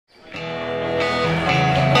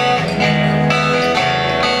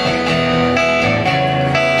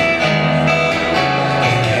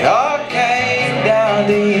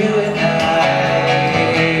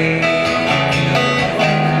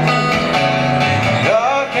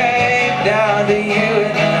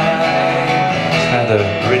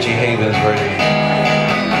Richie Havens version,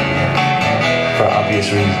 for obvious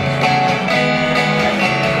reasons.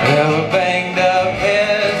 There were banged up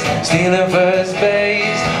heads, stealing first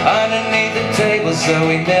base, underneath the table so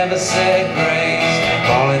we never said grace.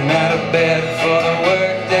 Falling out of bed for the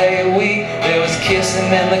workday week, there was kissing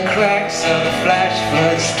in the cracks of the flash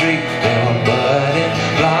flood street. There were budding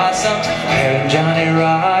blossoms, wearing Johnny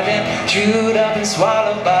Rotten, chewed up and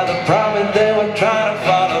swallowed by the prophet they were trying to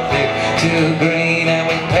follow. Big too green and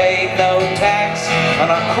we paid no tax on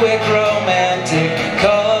our quick romantic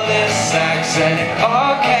cul-de-sacs, and it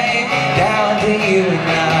all came down to you and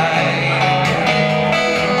I.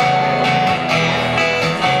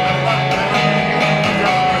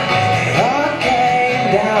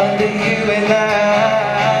 Down to you and I.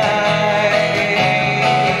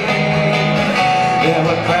 There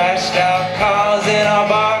were crashed out cars in our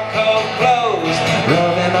barcode clothes,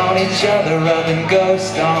 rubbing on each other, rubbing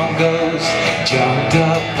ghost on ghost. Jumped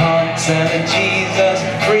up punks and the Jesus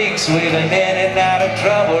freaks, weaving in and out of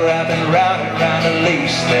trouble, wrapping round and round a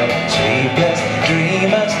leash. There were sleepless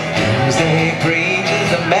dreamers, doomsday preachers,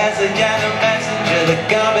 the message and the messenger, the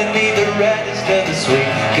gun beneath the register, the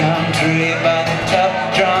sweet gum tree by the tough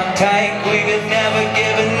drawn tank. We could never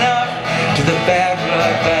give enough to the bad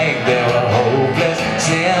blood bank. There were hopeless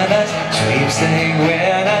sinners, sweepstake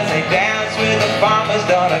winners, they danced with the farmer's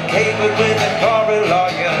daughter, capered with the corporate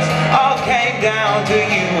lawyers. All came down to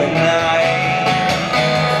you and I.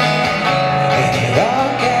 And it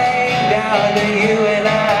all came down to you and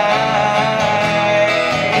I.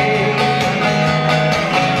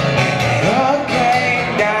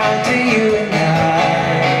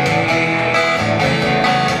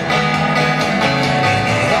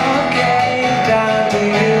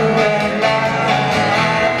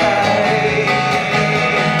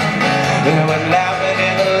 There were laughing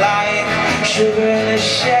in the light, sugar in the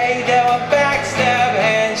shade. There were backstab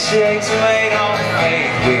handshakes made on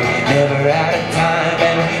faith. We never out of time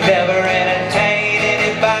and we never entertained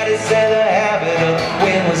anybody said the habit of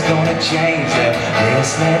wind was gonna change. Them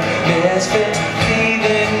listening misfits,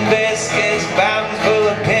 heathen biscuits, fountains full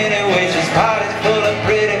of penny wishes, parties full of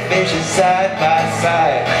pretty fishes, side by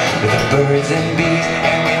side with the birds and bees.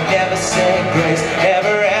 And we never said grace,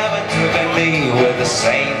 never ever took a knee with the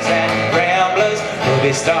saints and Ramblers,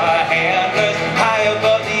 movie star handlers, high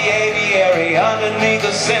above the aviary, underneath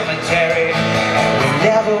the cemetery. And we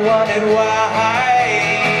never wondered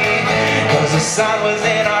why, cause the sun was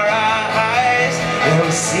in our eyes. There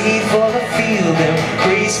was seed for the field, there was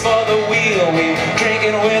grease for the wheel. We were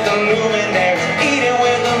drinking with the luminaries, eating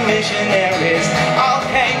with the missionaries.